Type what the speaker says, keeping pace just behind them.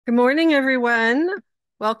Good morning, everyone.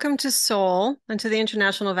 Welcome to Seoul and to the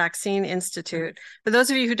International Vaccine Institute. For those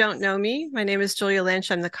of you who don't know me, my name is Julia Lynch.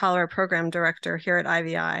 I'm the Cholera Program Director here at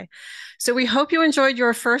IVI. So we hope you enjoyed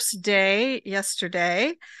your first day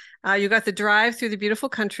yesterday. You got the drive through the beautiful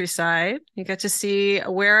countryside. You got to see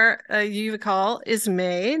where UVCol is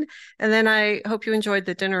made. And then I hope you enjoyed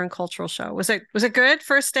the dinner and cultural show. Was it good?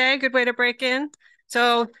 First day, good way to break in.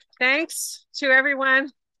 So thanks to everyone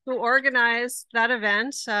who organized that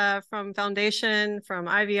event from Foundation, from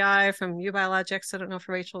IVI, from U Biologics. I don't know if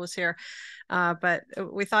Rachel was here, but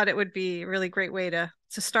we thought it would be a really great way to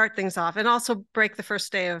start things off and also break the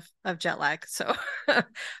first day of jet lag. So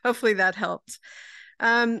hopefully that helped.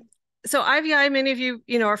 So IVI, many of you,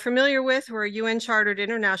 are familiar with. We're a UN chartered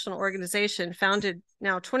international organization founded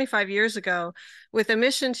now 25 years ago with a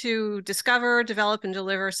mission to discover, develop, and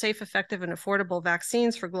deliver safe, effective, and affordable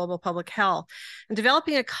vaccines for global public health. And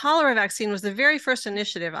developing a cholera vaccine was the very first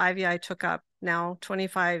initiative IVI took up now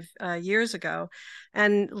 25 years ago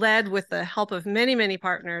and led with the help of many, many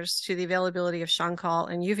partners to the availability of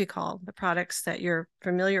Shankal and UVCol, the products that you're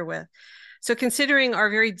familiar with. So considering our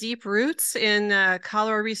very deep roots in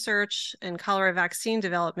cholera research and cholera vaccine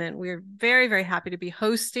development, we're very, very happy to be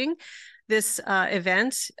hosting this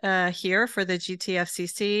event here for the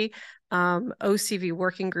GTFCC OCV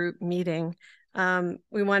working group meeting.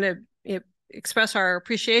 We want to express our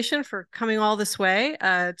appreciation for coming all this way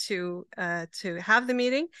to have the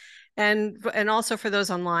meeting. And also for those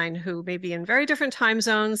online who may be in very different time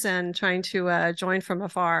zones and trying to join from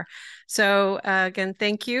afar. So again,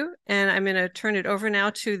 thank you. And I'm going to turn it over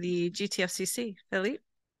now to the GTFCC. Philippe?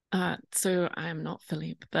 So I'm not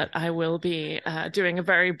Philippe, but I will be doing a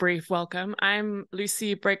very brief welcome. I'm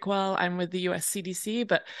Lucy Breakwell. I'm with the US CDC,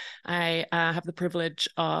 but I have the privilege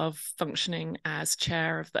of functioning as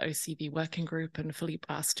chair of the OCV working group, and Philippe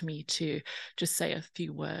asked me to just say a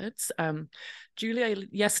few words. Julia,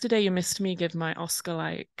 yesterday you missed me give my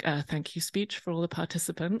Oscar-like thank you speech for all the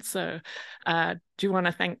participants. So do you want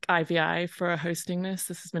to thank IVI for hosting this?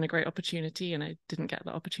 This has been a great opportunity, and I didn't get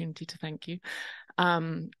the opportunity to thank you.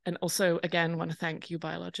 And also, again, want to thank you,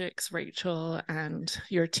 Biologics, Rachel, and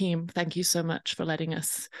your team. Thank you so much for letting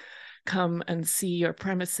us come and see your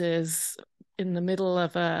premises in the middle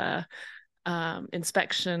of a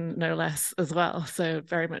inspection, no less, as well. So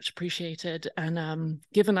very much appreciated. And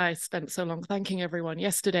given I spent so long thanking everyone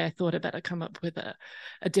yesterday, I thought I'd better come up with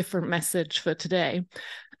a different message for today.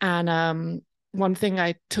 And one thing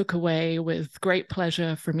I took away with great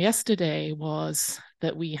pleasure from yesterday was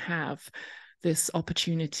that we have this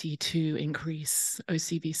opportunity to increase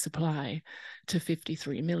OCV supply to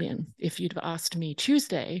 53 million. If you'd have asked me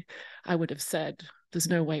Tuesday, I would have said, there's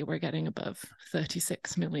no way we're getting above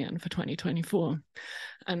 36 million for 2024.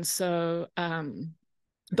 And so,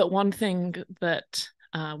 but one thing that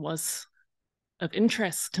was of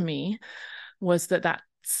interest to me was that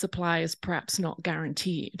supply is perhaps not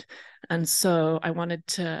guaranteed. And so I wanted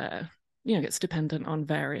to, it's dependent on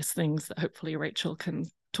various things that hopefully Rachel can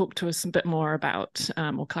talk to us a bit more about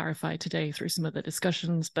or clarify today through some of the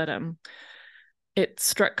discussions. But it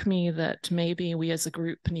struck me that maybe we as a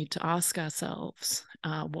group need to ask ourselves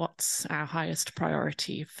what's our highest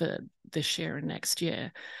priority for this year and next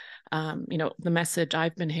year. The message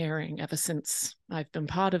I've been hearing ever since I've been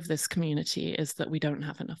part of this community is that we don't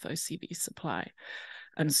have enough OCV supply.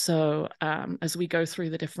 And so as we go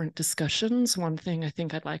through the different discussions, one thing I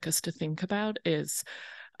think I'd like us to think about is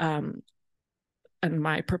and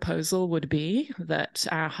my proposal would be that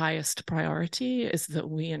our highest priority is that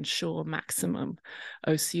we ensure maximum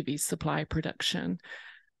OCV supply production.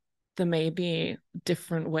 There may be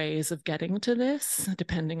different ways of getting to this,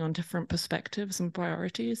 depending on different perspectives and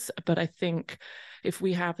priorities. But I think if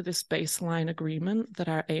we have this baseline agreement that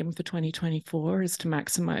our aim for 2024 is to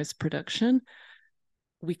maximize production,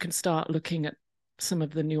 we can start looking at some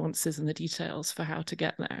of the nuances and the details for how to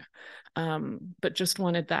get there. But just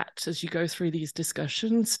wanted that as you go through these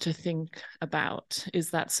discussions to think about,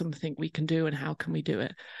 is that something we can do and how can we do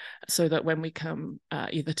it? So that when we come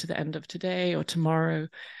either to the end of today or tomorrow,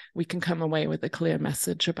 we can come away with a clear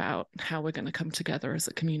message about how we're going to come together as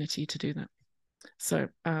a community to do that. So,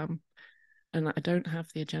 and I don't have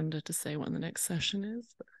the agenda to say when the next session is.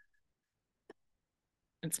 But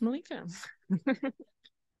it's Malika.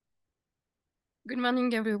 Good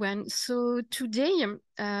morning, everyone. So today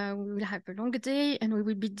we will have a long day and we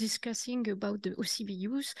will be discussing about the OCV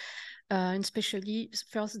use, and especially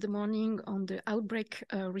first the morning on the outbreak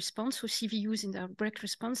response, OCV use in the outbreak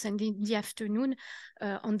response, and in the afternoon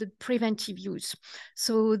on the preventive use.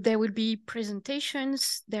 So there will be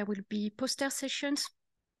presentations, there will be poster sessions,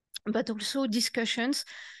 but also discussions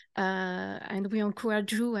And we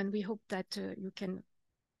encourage you, and we hope that you can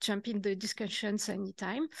jump in the discussions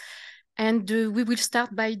anytime. And we will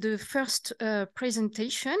start by the first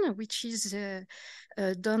presentation, which is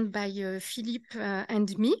done by Philippe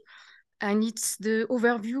and me. And it's the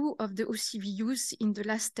overview of the OCVUs in the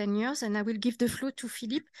last 10 years. And I will give the floor to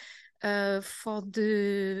Philippe for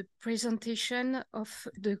the presentation of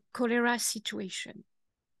the cholera situation.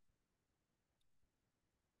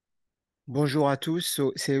 Bonjour à tous.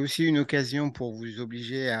 C'est aussi une occasion pour vous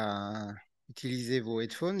obliger à utiliser vos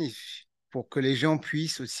headphones pour que les gens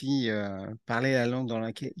puissent aussi parler la langue dans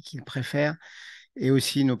laquelle qu'ils préfèrent, et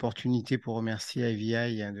aussi une opportunité pour remercier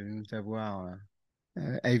IVI de nous avoir,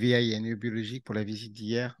 IVI et Néo Biologique, pour la visite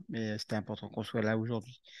d'hier, mais c'était important qu'on soit là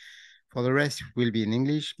aujourd'hui. For the rest, it will be in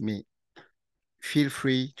English, mais feel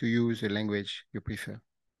free to use the language you prefer.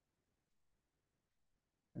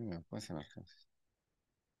 Ça marche.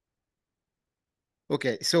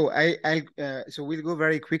 Okay, so so we'll go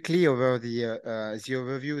very quickly over the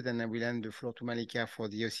overview. Then I will hand the floor to Malika for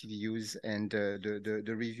the OCVUs and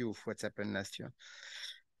the review of what's happened last year.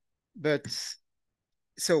 But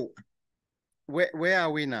so where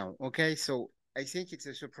are we now? Okay, so I think it's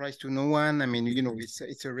a surprise to no one. I mean, you know,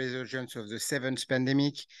 it's a resurgence of the seventh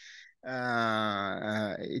pandemic.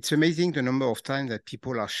 It's amazing the number of times that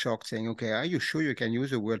people are shocked, saying, okay, are you sure you can use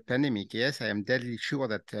the word pandemic? Yes, I am deadly sure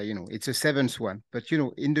that, you know, it's a seventh one. But, you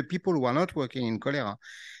know, in the people who are not working in cholera,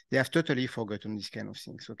 they have totally forgotten these kind of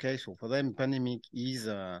things, okay? So for them, pandemic is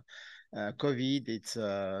COVID, it's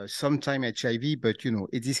sometime HIV, but, you know,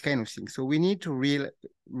 it's this kind of thing. So we need to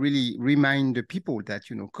really remind the people that,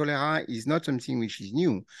 you know, cholera is not something which is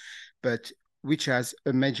new, but which has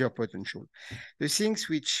a major potential. The things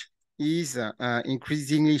which is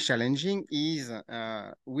increasingly challenging is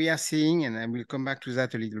we are seeing, and I will come back to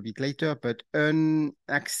that a little bit later, but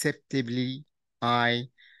unacceptably high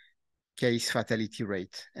case fatality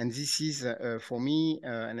rate. And this is, for me,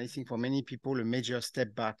 and I think for many people, a major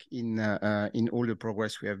step back in all the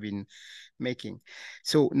progress we have been making.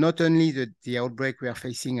 So not only the outbreak we are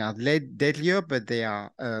facing are deadlier, but they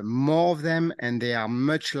are more of them, and they are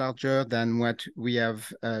much larger than what we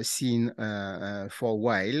have seen for a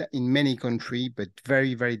while in many countries, but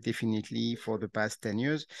very, very definitely for the past 10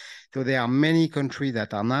 years. So there are many countries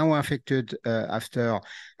that are now affected after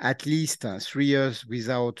at least 3 years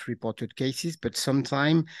without reported cases, but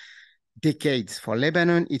sometimes decades. For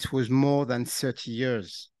Lebanon, it was more than 30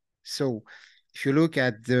 years. So if you look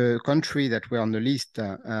at the country that were on the list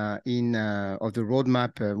of the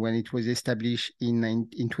roadmap when it was established in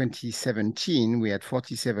 2017, we had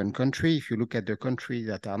 47 countries. If you look at the countries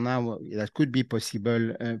that are now, that could be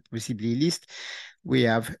possibly list, we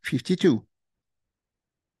have 52.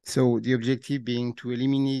 So the objective being to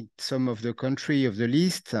eliminate some of the country of the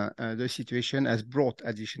list, the situation has brought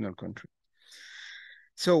additional country.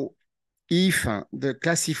 So if the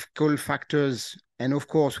classical factors, and of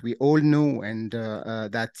course we all know, and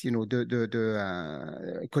that, you know,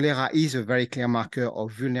 the cholera is a very clear marker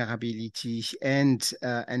of vulnerability and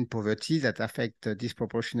poverty that affect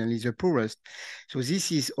disproportionately the poorest. So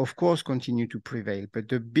this is, of course, continue to prevail, but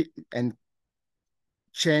the big and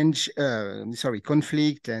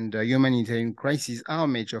conflict and humanitarian crisis are a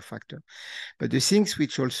major factor. But the things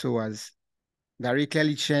which also has very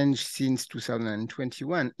clearly changed since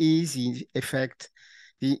 2021 is the effect,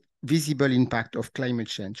 the visible impact of climate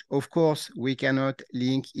change. Of course, we cannot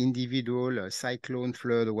link individual cyclone,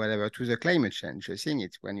 flood, or whatever to the climate change. I think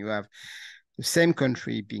it's when you have the same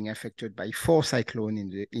country being affected by 4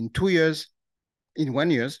 cyclones in 2 years, in 1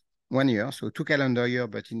 year, so 2 calendar years,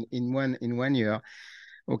 but in one year.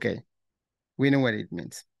 Okay, we know what it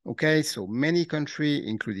means. Okay, so many countries,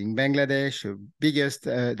 including Bangladesh,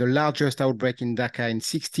 the largest outbreak in Dhaka in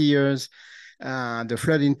 60 years, the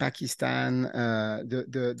flood in Pakistan,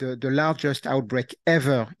 the largest outbreak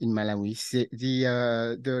ever in Malawi,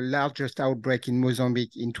 the largest outbreak in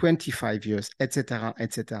Mozambique in 25 years, etc.,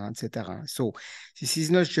 etc., etc. So this is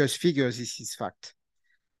not just figures, this is fact.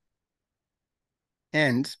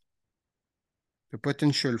 And the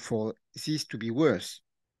potential for this to be worse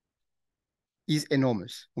is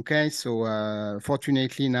enormous. Okay, so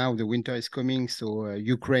fortunately now the winter is coming, so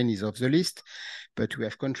Ukraine is off the list, but we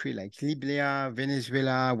have countries like Libya,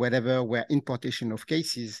 Venezuela, whatever, where importation of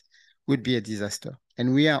cases would be a disaster.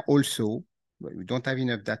 And we are also, well, we don't have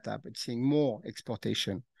enough data, but seeing more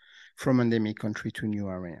exportation from endemic country to new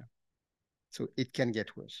area. So it can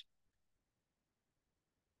get worse.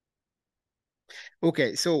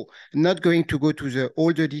 Okay, so not going to go to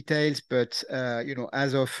all the details, but you know,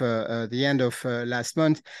 as of the end of last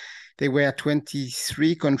month, there were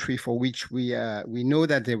 23 countries for which we know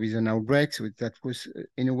that there is an outbreak. So that was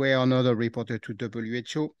in a way or another reported to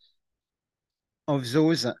WHO. Of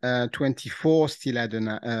those, 24 still had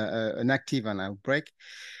an active outbreak.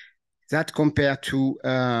 That compared to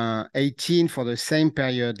 18 for the same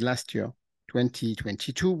period last year.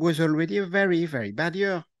 2022 was already a very, very bad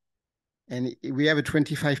year. And we have a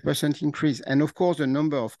 25% increase. And of course, the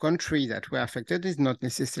number of countries that were affected is not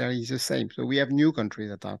necessarily the same. So we have new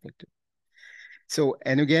countries that are affected. So,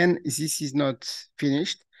 and again, this is not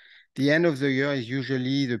finished. The end of the year is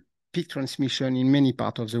usually the peak transmission in many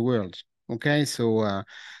parts of the world. Okay, so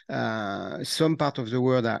some part of the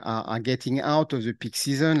world are getting out of the peak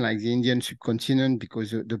season, like the Indian subcontinent,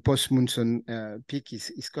 because the post-monsoon peak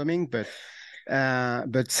is coming. But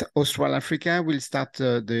Austral Africa will start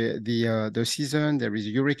the season. There is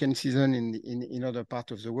a hurricane season in other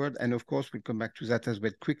parts of the world, and of course we'll come back to that as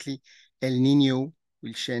well quickly. El Nino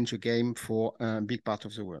will change the game for a big part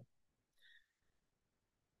of the world.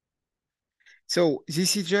 So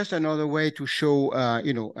this is just another way to show,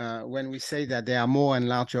 when we say that there are more and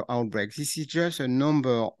larger outbreaks, this is just a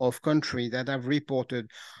number of countries that have reported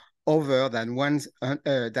over than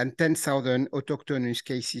 10,000 autochthonous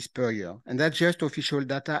cases per year. And that's just official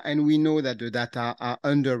data. And we know that the data are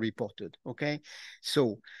underreported, okay?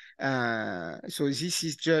 So this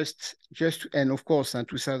is just, and of course,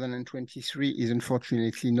 2023 is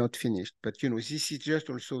unfortunately not finished. But, this is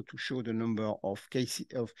just also to show the number of cases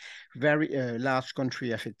of very large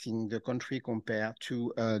country affecting the country compared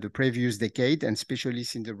to the previous decade, and especially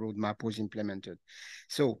since the roadmap was implemented.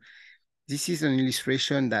 So this is an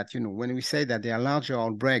illustration that, when we say that there are larger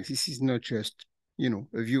outbreaks, this is not just, a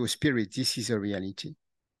view of spirit, this is a reality.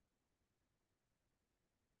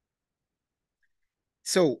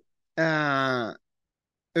 So,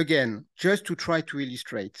 again, just to try to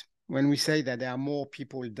illustrate, when we say that there are more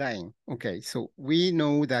people dying, okay, so we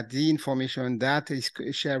know that the information that is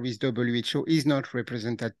shared with WHO is not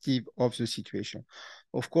representative of the situation.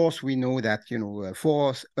 Of course, we know that,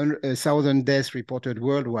 4,000 deaths reported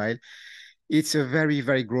worldwide. It's a very,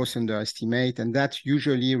 very gross underestimate, and that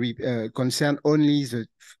usually concern only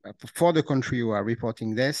for the country who are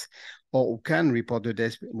reporting this or who can report the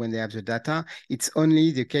death when they have the data. It's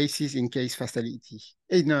only the cases in case facility,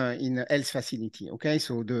 in a health facility, okay?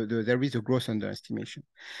 So there is a gross underestimation.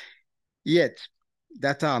 Yet,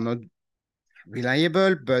 data are not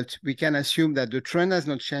reliable, but we can assume that the trend has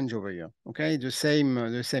not changed over here, okay? The same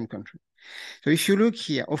country. So if you look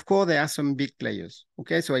here, of course, there are some big players.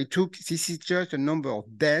 Okay, so this is just a number of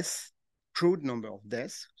deaths, crude number of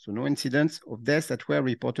deaths, so no incidents of deaths that were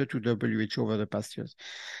reported to WHO over the past years.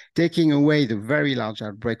 Taking away the very large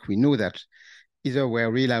outbreak, we know that either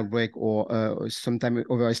were real outbreak or sometimes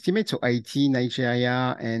overestimate. So Haiti,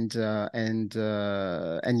 Nigeria, and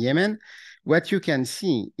Yemen. What you can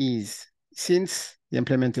see is since the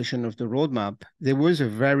implementation of the roadmap, there was a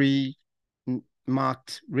very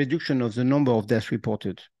marked reduction of the number of deaths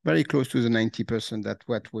reported, very close to the 90%. That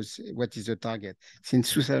what is the target.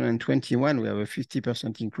 Since 2021, we have a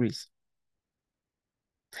 50% increase,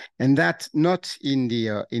 and that not in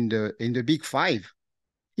the big five,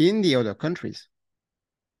 in the other countries.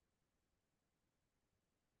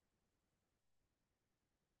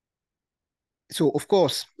 So of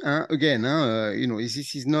course, again,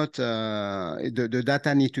 this is not the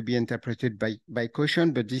data need to be interpreted by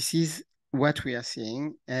caution, but this is what we are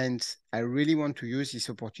seeing. And I really want to use this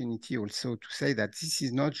opportunity also to say that this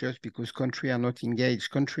is not just because countries are not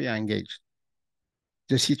engaged, countries are engaged.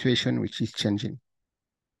 The situation which is changing.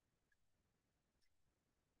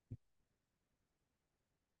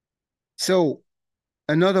 So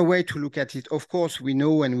another way to look at it, of course, we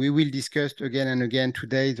know, and we will discuss again and again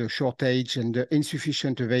today, the shortage and the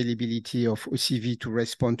insufficient availability of OCV to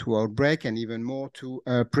respond to outbreak, and even more to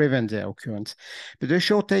prevent their occurrence. But the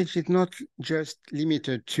shortage is not just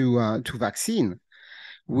limited to vaccine.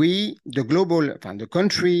 The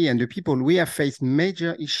country and the people, we have faced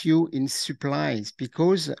major issue in supplies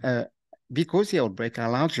because the outbreak are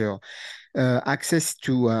larger. Access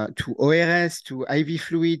to ORS, to IV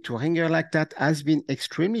fluid, to ringer lactate has been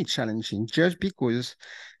extremely challenging just because,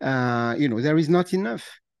 there is not enough.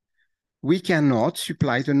 We cannot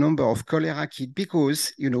supply the number of cholera kits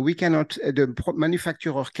because, we cannot, the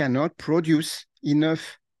manufacturer cannot produce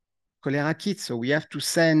enough cholera kits. So we have to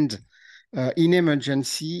send in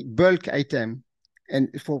emergency bulk item, and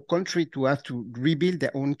for country to have to rebuild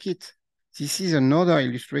their own kit. This is another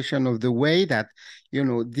illustration of the way that,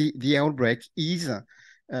 the outbreak is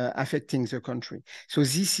affecting the country. So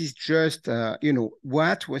this is just,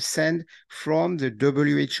 what was sent from the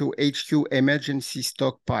WHO HQ emergency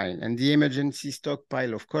stockpile. And the emergency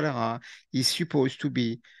stockpile of cholera is supposed to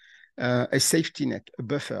be a safety net, a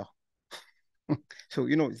buffer. So,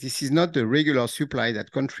 this is not the regular supply that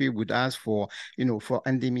country would ask for, for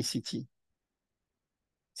endemicity.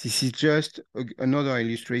 This is just another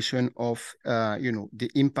illustration of, the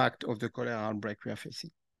impact of the cholera outbreak we are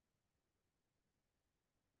facing.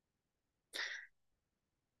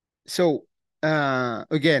 So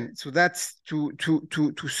again, so that's to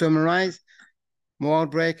summarize. More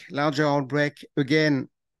outbreak, larger outbreak. Again,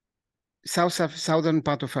 southern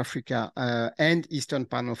part of Africa and eastern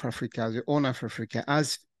part of Africa, the Horn of Africa,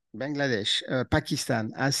 as Bangladesh,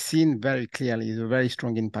 Pakistan has seen very clearly the very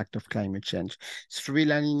strong impact of climate change. Through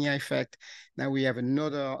La Nina effect, now we have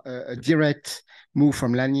another a direct move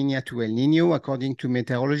from La Nina to El Nino, according to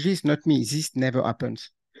meteorologists. Not me, this never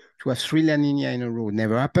happens. To have 3 La Nina in a row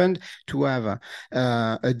never happened. To have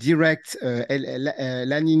a direct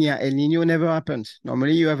La Nina, El Nino never happens.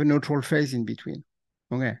 Normally you have a neutral phase in between.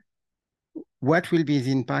 Okay. What will be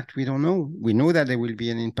the impact? We don't know. We know that there will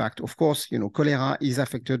be an impact. Of course, cholera is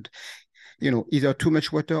affected, either too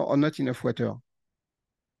much water or not enough water.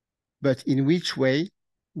 But in which way,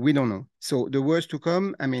 we don't know. So the worst to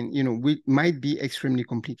come, we might be extremely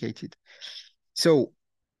complicated. So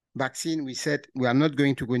vaccine, we said we are not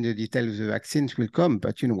going to go into the detail of the vaccines will come,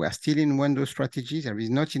 but we are still in one of those strategies. There is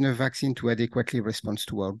not enough vaccine to adequately respond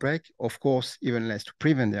to outbreak, of course, even less to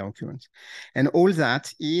prevent their occurrence. And all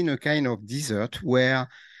that in a kind of desert where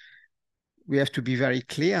we have to be very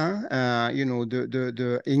clear,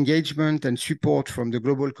 the engagement and support from the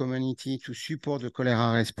global community to support the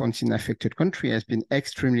cholera response in affected country has been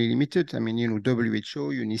extremely limited. WHO,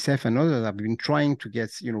 UNICEF, and others have been trying to get,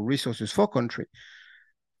 resources for country.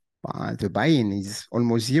 The buy-in is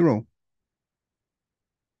almost zero.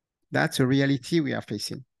 That's a reality we are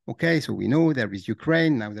facing. Okay, so we know there is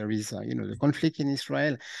Ukraine, now there is the conflict in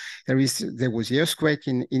Israel, there was the earthquake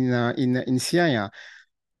in Syria.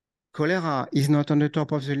 Cholera is not on the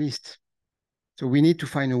top of the list. So we need to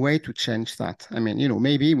find a way to change that.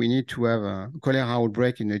 Maybe we need to have a cholera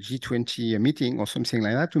outbreak in a G20 meeting or something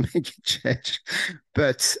like that to make it change.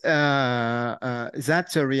 But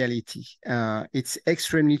that's a reality. It's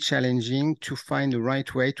extremely challenging to find the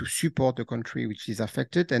right way to support the country which is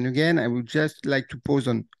affected. And again, I would just like to pause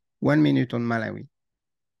on 1 minute on Malawi.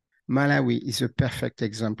 Malawi is a perfect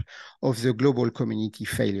example of the global community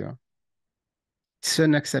failure. It's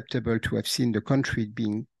unacceptable to have seen the country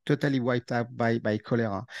being totally wiped out by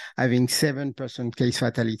cholera, having 7% case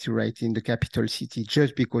fatality rate in the capital city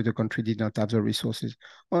just because the country did not have the resources.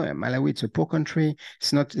 Oh, Malawi, it's a poor country.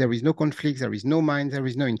 There is no conflict, there is no mind, there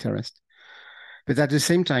is no interest. But at the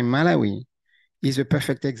same time, Malawi is a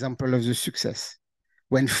perfect example of the success.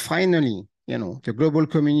 When finally, the global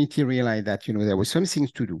community realized that, there was some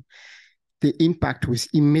things to do, the impact was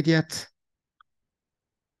immediate.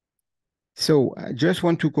 So I just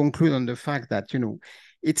want to conclude on the fact that,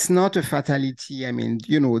 it's not a fatality.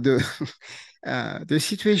 The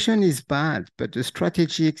situation is bad, but the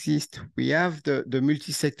strategy exists. We have the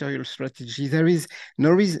multi-sectorial strategy. There is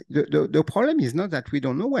no reason. The problem is not that we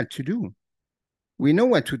don't know what to do. We know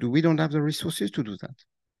what to do. We don't have the resources to do that.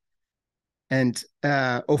 And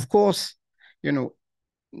of course,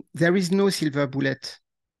 there is no silver bullet.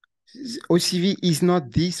 OCV is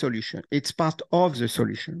not the solution. It's part of the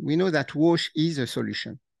solution. We know that WASH is a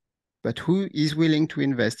solution. But who is willing to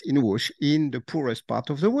invest in WASH in the poorest part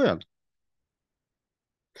of the world?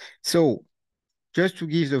 So just to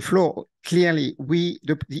give the floor, clearly,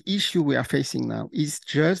 the issue we are facing now is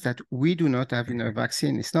just that we do not have enough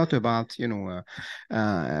vaccine. It's not about,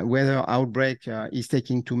 whether outbreak is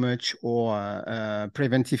taking too much or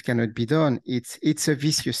preventive cannot be done. It's a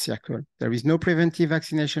vicious circle. There is no preventive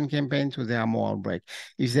vaccination campaign, so there are more outbreaks.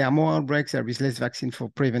 If there are more outbreaks, there is less vaccine for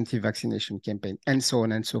preventive vaccination campaign, and so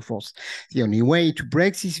on and so forth. The only way to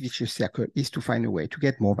break this vicious circle is to find a way to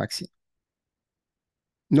get more vaccine.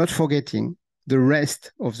 Not forgetting the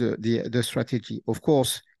rest of the strategy. Of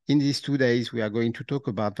course, in these 2 days, we are going to talk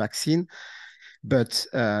about vaccine, but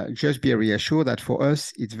just be reassured that for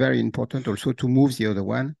us, it's very important also to move the other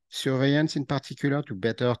one, surveillance in particular to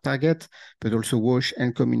better target, but also WASH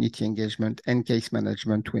and community engagement and case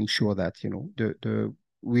management to ensure that,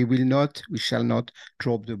 we shall not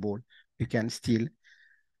drop the ball. We can still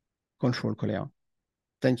control cholera.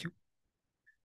 Thank you.